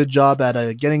done a good job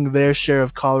at getting their share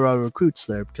of Colorado recruits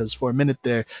there, because for a minute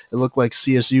there, it looked like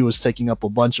CSU was taking up a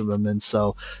bunch of them. And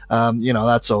so,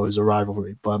 that's always a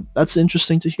rivalry, but that's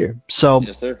interesting to hear. So,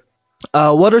 Yes, sir.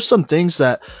 what are some things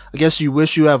that I guess you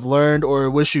wish you have learned or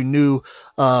wish you knew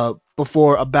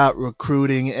before about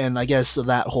recruiting and I guess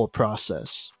that whole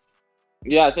process?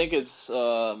 Yeah, I think it's I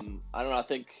don't know, I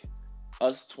think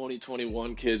us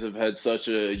 2021 kids have had such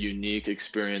a unique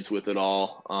experience with it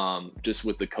all, just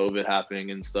with the COVID happening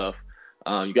and stuff.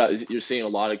 You're seeing a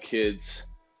lot of kids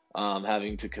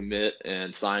having to commit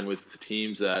and sign with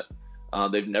teams that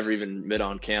they've never even met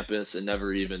on campus and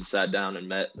never even sat down and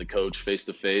met the coach face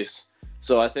to face.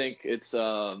 So I think it's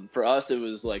for us it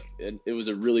was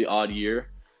a really odd year,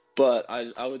 but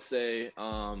I would say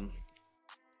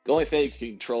the only thing you can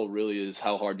control really is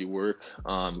how hard you work.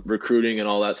 Recruiting and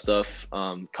all that stuff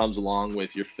comes along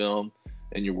with your film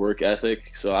and your work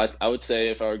ethic. So I would say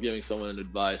if I were giving someone an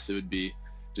advice, it would be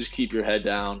just keep your head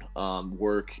down,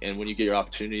 work, and when you get your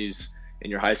opportunities in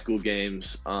your high school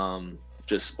games,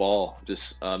 just ball,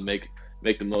 just make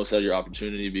the most out of your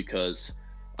opportunity because,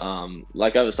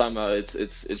 like I was talking about,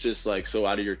 it's just like so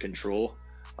out of your control,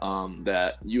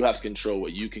 that you have to control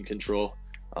what you can control,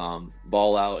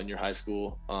 ball out in your high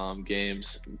school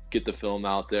games, get the film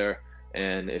out there,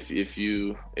 and if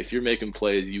you're making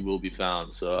plays, you will be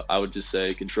found. So I would just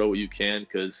say control what you can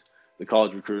because the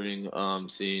college recruiting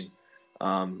scene.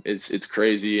 It's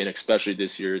crazy, and especially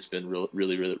this year, it's been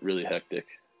really hectic.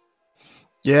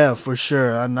 Yeah, for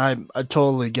sure, and I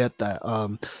totally get that.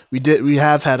 We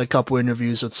have had a couple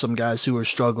interviews with some guys who are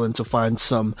struggling to find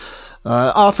some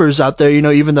offers out there.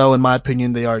 Even though in my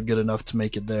opinion they are good enough to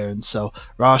make it there, and so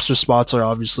roster spots are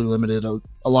obviously limited,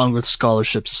 along with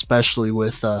scholarships, especially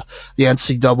with the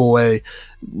NCAA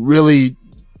really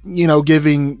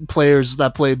giving players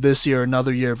that played this year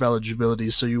another year of eligibility.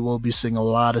 So you will be seeing a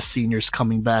lot of seniors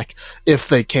coming back if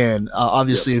they can.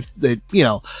 Obviously, Yep.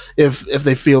 if they, if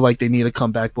they feel like they need to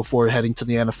come back before heading to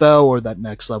the NFL or that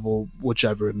next level,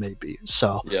 whichever it may be.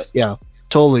 So Yep. yeah,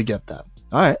 totally get that.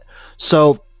 All right.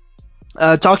 So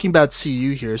talking about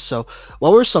CU here, so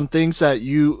what were some things that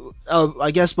you,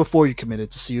 I guess before you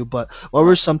committed to CU, but what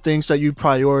were some things that you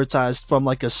prioritized from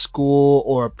like a school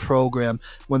or a program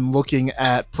when looking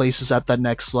at places at that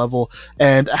next level,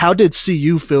 and how did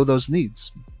CU fill those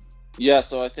needs? Yeah,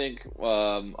 so I think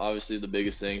obviously the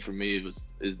biggest thing for me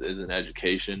is an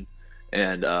education,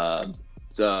 and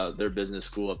their business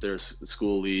school up there,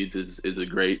 School Leads, is a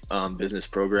great business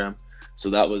program. So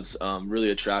that was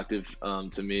really attractive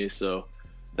to me. So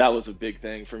that was a big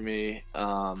thing for me.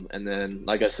 And then,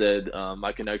 like I said,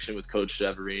 my connection with Coach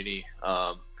Severini,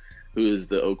 who is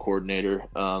the O coordinator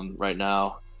right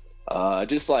now.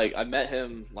 Just like I met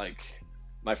him like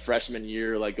my freshman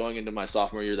year, like going into my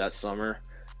sophomore year that summer,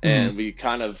 Mhm. and we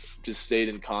kind of just stayed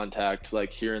in contact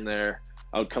like here and there.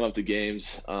 I would come up to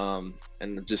games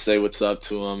and just say what's up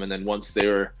to him, and then once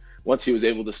he was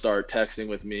able to start texting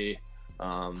with me,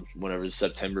 whenever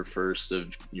September 1st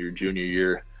of your junior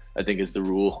year, I think is the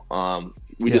rule. Yeah.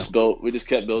 We just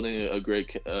kept building a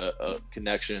great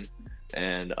connection,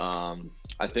 and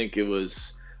I think he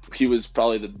was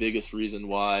probably the biggest reason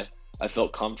why I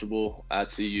felt comfortable at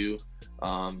CU.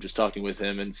 Just talking with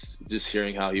him and just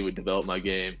hearing how he would develop my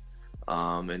game,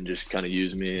 and just kind of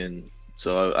use me. And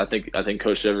so I think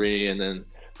Coach Severini, and then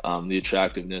the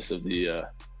attractiveness of the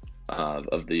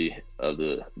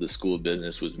school of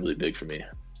business was really big for me.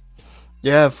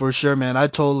 Yeah, for sure, man. I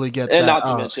totally get And that. not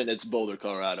to mention it's Boulder,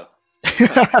 Colorado.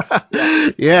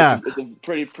 Yeah, Yeah, it's a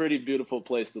pretty beautiful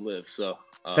place to live. So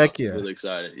heck yeah. really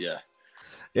excited. Yeah.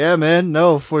 Yeah, man.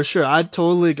 No, for sure. I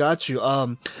totally got you.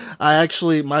 I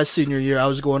actually, my senior year, I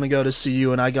was going to go to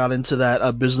CU, and I got into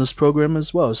that business program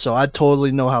as well. So I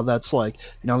totally know how that's like.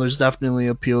 There's definitely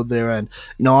appeal there, and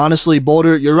honestly,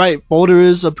 Boulder. You're right. Boulder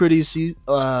is a pretty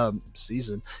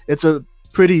season. It's a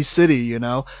pretty city.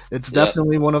 It's Yeah.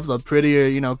 definitely one of the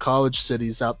prettier, college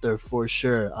cities out there for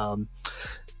sure.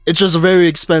 It's just very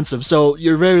expensive. So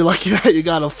you're very lucky that you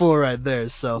got a full right there.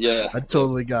 So Yeah. I Yep.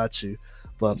 totally got you.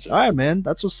 But That's all right. right, man,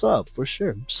 that's what's up for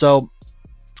sure. So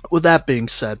with that being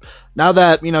said, now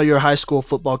that your high school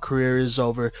football career is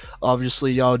over,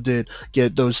 obviously y'all did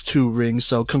get those 2 rings.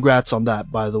 So congrats on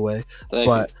that, by the way. Thank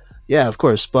you. But yeah, of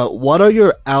course. But what are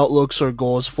your outlooks or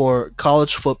goals for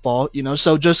college football?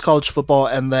 So just college football,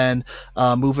 and then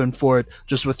moving forward,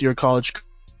 just with your college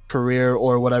career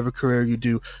or whatever career you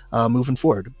do moving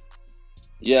forward.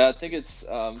 Yeah, I think it's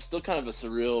still kind of a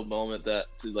surreal moment that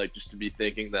to like just to be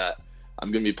thinking that I'm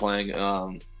gonna be playing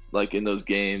like in those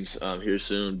games here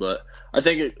soon. But I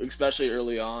think especially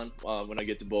early on when I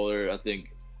get to Boulder, I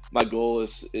think my goal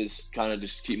is kind of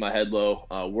just keep my head low,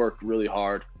 work really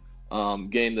hard,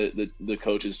 gain the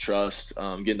coach's trust,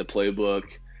 getting the playbook,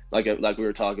 like we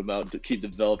were talking about, to keep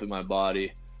developing my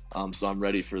body, so I'm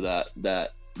ready for that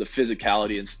the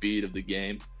physicality and speed of the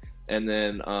game. And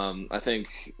then I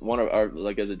think one of our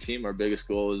like as a team, our biggest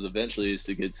goal is eventually is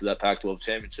to get to that Pac-12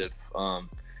 championship,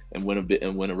 and win a bit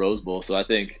and win a Rose Bowl. So I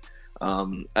think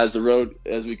as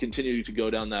we continue to go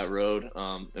down that road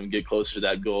and get closer to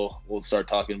that goal, we'll start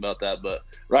talking about that. But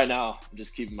right now, I'm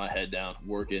just keeping my head down,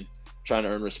 working, trying to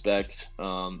earn respect,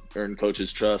 earn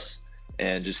coach's trust,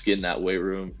 and just get in that weight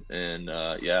room. And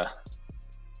yeah,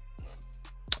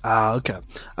 Ah, okay.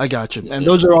 I got you. yes, And sir.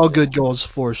 those are all Yeah. good goals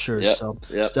for sure. Yep. So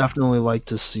Yep. definitely like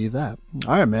to see that.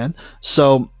 All right, man.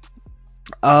 So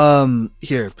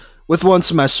here with 1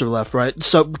 semester left, right?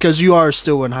 So because you are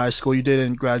still in high school, you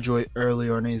didn't graduate early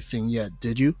or anything yet,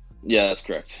 did you? Yeah, that's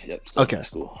correct. Yep. Still in high Okay.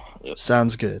 school. Yep.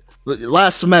 Sounds good.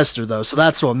 Last semester though, so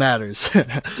that's what matters.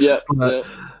 Yep. But Yep.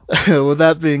 with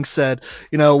that being said,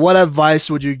 what advice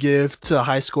would you give to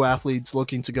high school athletes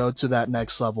looking to go to that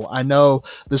next level? I know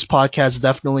this podcast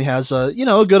definitely has a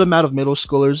good amount of middle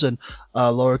schoolers and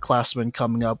lower classmen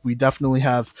coming up. We definitely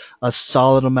have a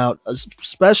solid amount,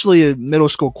 especially middle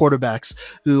school quarterbacks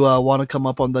who want to come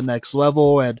up on the next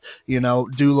level and,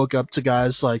 do look up to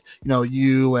guys like,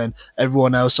 you and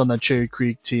everyone else on the Cherry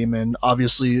Creek team and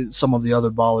obviously some of the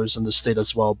other ballers in the state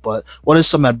as well. But what is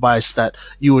some advice that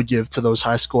you would give to those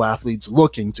high school athletes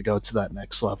looking to go to that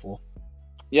next level?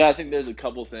 Yeah, I think there's a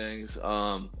couple things.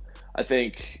 I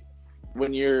think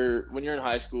when you're in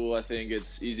high school, I think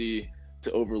it's easy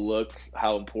to overlook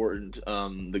how important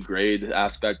the grade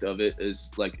aspect of it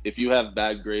is. Like, if you have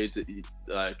bad grades,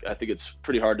 I think it's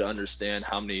pretty hard to understand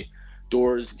how many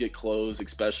doors get closed,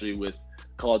 especially with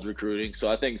college recruiting.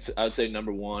 So I would say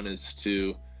number one is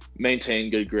to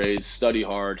maintain good grades, study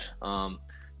hard,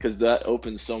 because that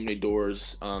opens so many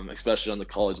doors, especially on the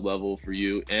college level for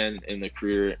you and in the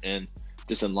career and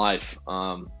just in life.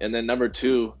 And then number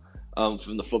two,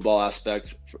 from the football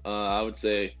aspect, I would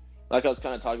say, like I was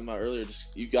kind of talking about earlier,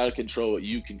 just you got to control what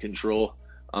you can control.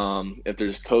 If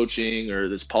there's coaching or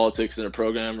there's politics in a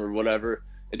program or whatever,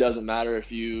 it doesn't matter.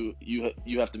 If you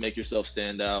have to make yourself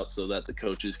stand out so that the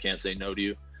coaches can't say no to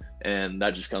you, and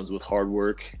that just comes with hard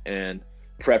work and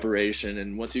preparation.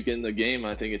 And once you get in the game,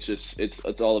 I think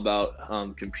it's all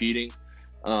about competing,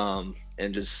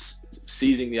 and just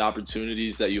seizing the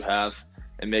opportunities that you have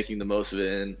and making the most of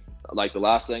it. And like the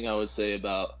last thing I would say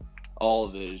about all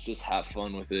of it is just have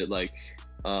fun with it. Like,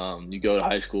 you go to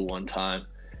high school one time,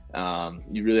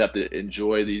 you really have to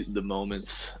enjoy the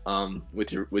moments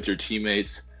with your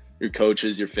teammates, your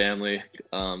coaches, your family,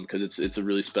 because it's a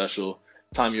really special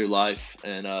time of your life,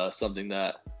 and something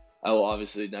that I will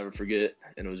obviously never forget,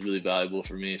 and it was really valuable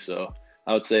for me. So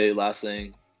I would say last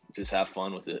thing, just have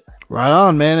fun with it. Right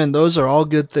on, man. And those are all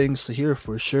good things to hear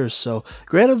for sure. So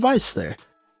great advice there.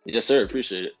 Yes, sir.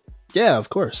 Appreciate it. Yeah, of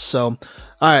course. So, all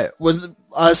right, with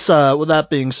us, with that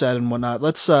being said and whatnot,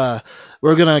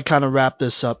 we're gonna kind of wrap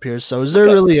this up here. So, is there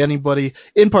Okay. really anybody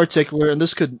in particular, and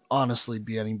this could honestly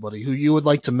be anybody, who you would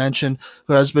like to mention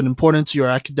who has been important to your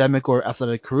academic or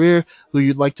athletic career, who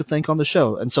you'd like to thank on the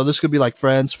show? And so this could be like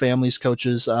friends, families,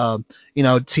 coaches,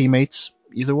 teammates,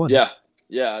 either one. Yeah.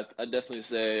 I definitely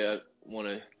say I want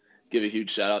to give a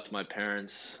huge shout out to my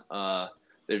parents.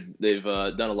 They've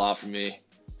done a lot for me,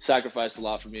 sacrificed a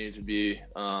lot for me to be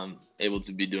able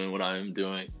to be doing what I am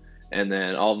doing. And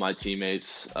then all of my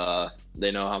teammates,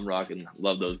 they know I'm rocking,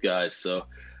 love those guys. So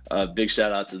big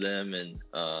shout out to them, and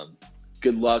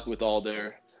good luck with all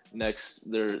their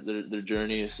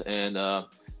journeys. And I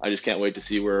just can't wait to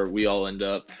see where we all end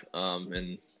up.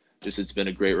 And just it's been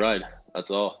a great ride.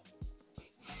 That's all.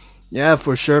 Yeah,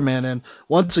 for sure, man. And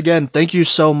once again, thank you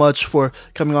so much for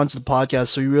coming onto the podcast.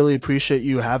 So we really appreciate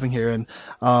you having here. And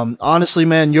honestly,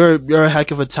 man, you're a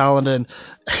heck of a talent, and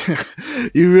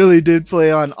you really did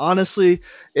play on. Honestly,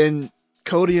 in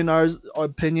Cody and our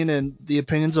opinion, and the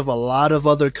opinions of a lot of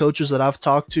other coaches that I've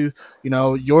talked to,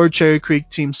 your Cherry Creek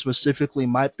team specifically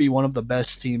might be one of the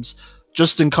best teams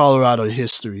just in Colorado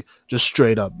history, just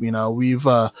straight up. We've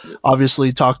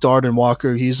obviously talked to Arden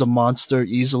Walker. He's a monster,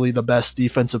 easily the best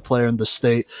defensive player in the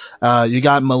state. You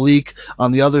got Malik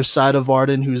on the other side of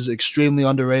Arden, who's extremely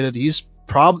underrated. He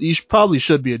probably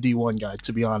should be a D1 guy,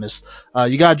 to be honest.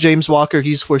 You got James Walker.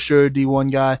 He's for sure a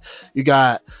D1 guy. You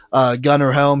got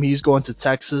Gunnar Helm. He's going to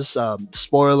Texas.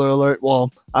 Spoiler alert.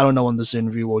 Well, I don't know when this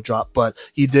interview will drop, but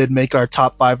he did make our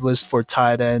top 5 list for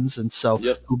tight ends, and so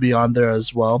Yep. he'll be on there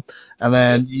as well. And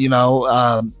then,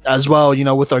 as well,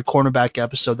 with our cornerback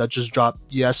episode that just dropped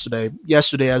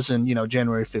yesterday as in,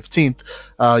 January 15th,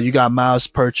 you got Miles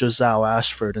Purchase, Al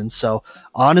Ashford. And so,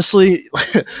 honestly,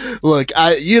 look,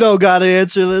 you don't got to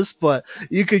answer this, but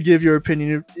you could give your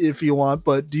opinion if you want.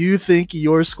 But do you think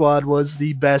your squad was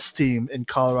the best team in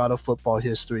Colorado football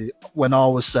history when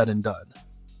all was said and done?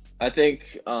 I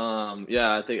think,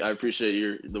 I think I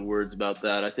appreciate the words about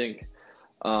that. I think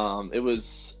it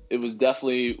was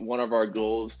definitely one of our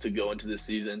goals to go into this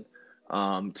season,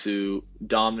 to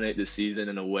dominate the season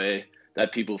in a way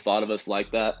that people thought of us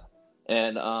like that.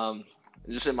 And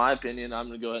just in my opinion, I'm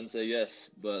gonna go ahead and say yes,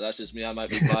 but that's just me. I might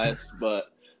be biased,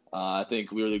 but I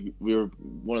think we were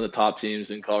one of the top teams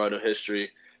in Colorado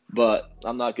history. But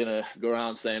I'm not gonna go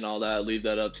around saying all that. Leave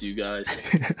that up to you guys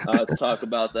to talk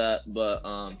about that. But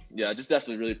just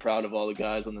definitely really proud of all the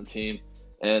guys on the team,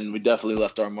 and we definitely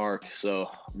left our mark. So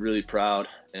really proud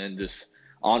and just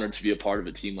honored to be a part of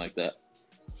a team like that.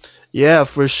 Yeah,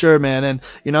 for sure, man. And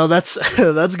that's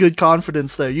that's good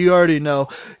confidence there. You already know,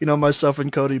 myself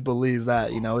and Cody believe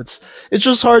that. It's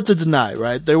just hard to deny,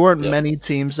 right? There weren't Yep. many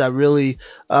teams that really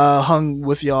hung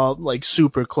with y'all like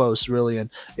super close, really, and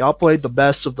y'all played the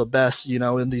best of the best,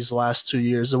 in these last 2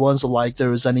 years. It wasn't like there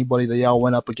was anybody that y'all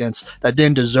went up against that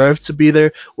didn't deserve to be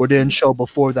there or didn't show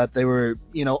before that they were,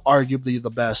 arguably the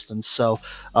best. And so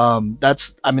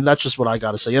that's just what I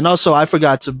gotta say. And also, I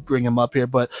forgot to bring him up here,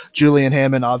 but Julian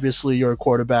Hammond, obviously your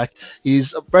quarterback.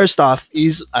 He's first off,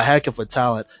 he's a heck of a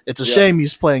talent. It's a Yep. shame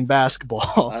he's playing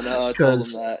basketball. I know. I told him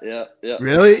Because that. Yeah. Yeah.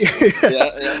 really,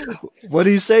 Yeah. Yeah. what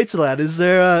do you say to that? Is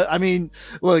there? I mean,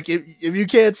 look, if you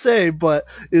can't say, but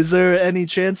is there any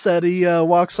chance that he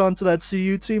walks onto that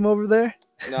CU team over there?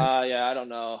 Nah, yeah, I don't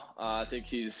know. I think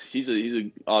he's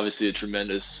obviously a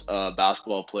tremendous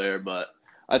basketball player, but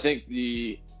I think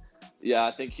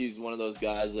I think he's one of those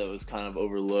guys that was kind of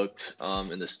overlooked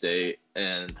in the state,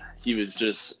 and he's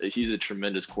a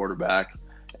tremendous quarterback,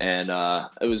 and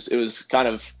it was kind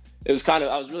of I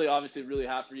was really obviously really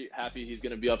happy he's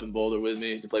gonna be up in Boulder with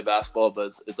me to play basketball,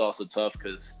 but it's also tough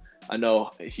because I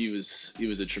know he was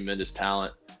a tremendous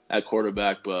talent at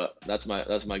quarterback, but that's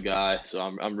my guy, so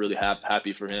I'm really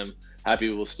happy for him. Happy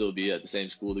we'll still be at the same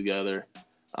school together.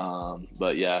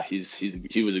 But yeah,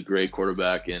 he was a great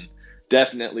quarterback and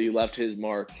definitely left his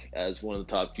mark as one of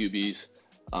the top QBs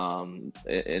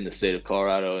in the state of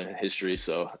Colorado in history.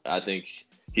 So I think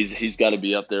he's got to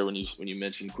be up there when you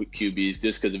mention QBs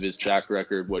just because of his track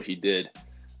record, what he did,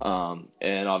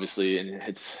 and obviously, and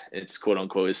it's quote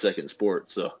unquote his second sport.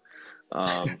 So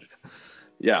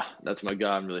yeah, that's my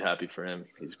guy. I'm really happy for him.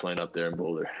 He's playing up there in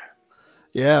Boulder.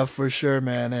 Yeah, for sure,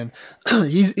 man. And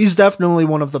he's definitely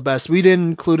one of the best. We didn't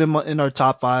include him in our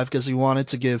top five because we wanted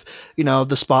to give,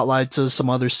 the spotlight to some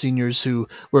other seniors who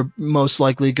were most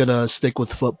likely going to stick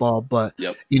with football. But,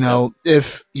 Yep. Yep.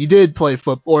 if he did play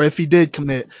football or if he did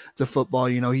commit to football,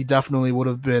 he definitely would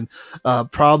have been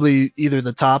probably either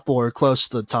the top or close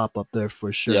to the top up there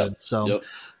for sure. Yep. So, Yep.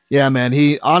 yeah, man.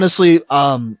 He honestly,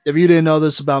 if you didn't know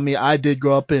this about me, I did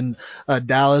grow up in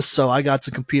Dallas, so I got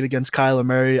to compete against Kyler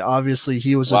Murray. Obviously,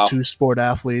 he was a Wow. two-sport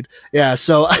athlete. Yeah,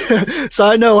 so so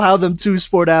I know how them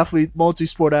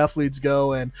multi-sport athletes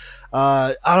go, and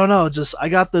I don't know, just I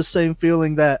got the same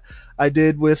feeling that I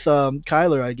did with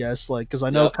Kyler, I guess, like because I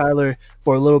know Yep. Kyler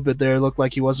for a little bit there looked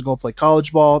like he wasn't going to play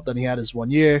college ball. Then he had his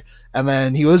 1 year, and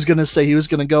then he was gonna say he was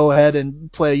gonna go ahead and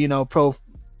play, pro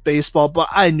baseball, but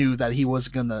I knew that he was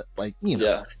gonna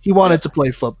Yeah. he wanted Yeah. to play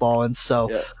football, and so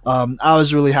Yeah. I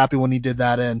was really happy when he did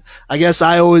that. And I guess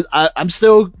I'm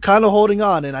still kind of holding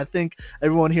on, and I think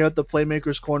everyone here at the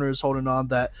Playmakers Corner is holding on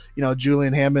that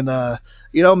Julian Hammond,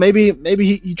 maybe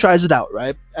he tries it out,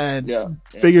 right, and Yeah.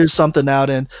 Yeah. figures something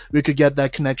out, and we could get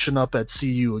that connection up at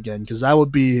CU again, because that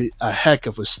would be a heck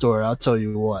of a story. I'll tell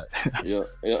you what. Yeah.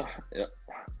 Yeah. Yeah.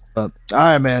 But, all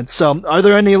right, man. So, are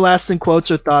there any lasting quotes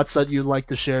or thoughts that you'd like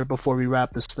to share before we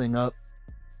wrap this thing up?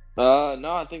 No,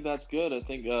 I think that's good. I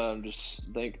think just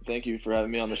thank you for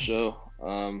having me on the show.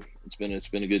 It's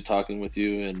been a good talking with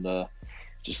you, and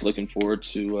just looking forward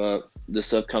to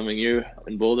this upcoming year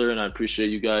in Boulder, and I appreciate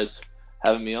you guys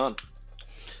having me on.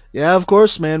 Yeah, of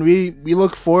course, man. We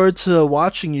look forward to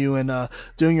watching you and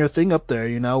doing your thing up there.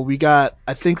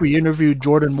 I think we interviewed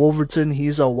Jordan Wolverton.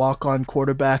 He's a walk-on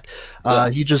quarterback. Yeah.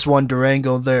 He just won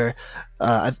Durango there.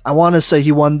 I want to say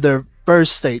he won their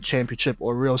first state championship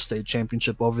or real state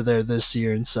championship over there this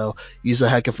year, and so he's a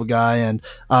heck of a guy. And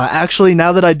actually,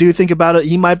 now that I do think about it,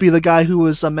 he might be the guy who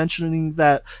was mentioning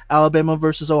that Alabama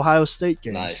versus Ohio State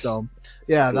game. Nice. So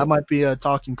yeah, that Cool. might be a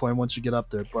talking point once you get up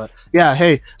there. But yeah,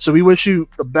 hey, so we wish you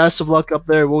the best of luck up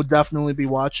there. We'll definitely be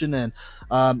watching. And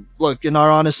look, in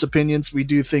our honest opinions, we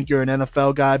do think you're an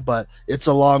NFL guy, but it's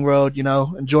a long road.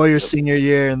 Enjoy your Yep. senior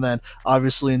year, and then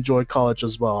obviously enjoy college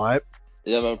as well. All right.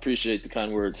 Yeah, I appreciate the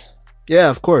kind words. Yeah,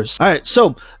 of course. All right,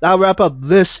 so that'll wrap up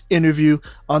this interview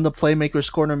on the Playmakers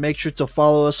Corner. Make sure to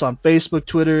follow us on Facebook,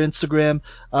 Twitter, Instagram,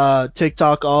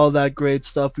 TikTok, all that great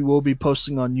stuff. We will be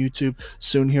posting on YouTube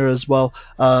soon here as well.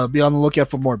 Be on the lookout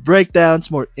for more breakdowns,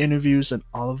 more interviews, and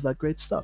all of that great stuff.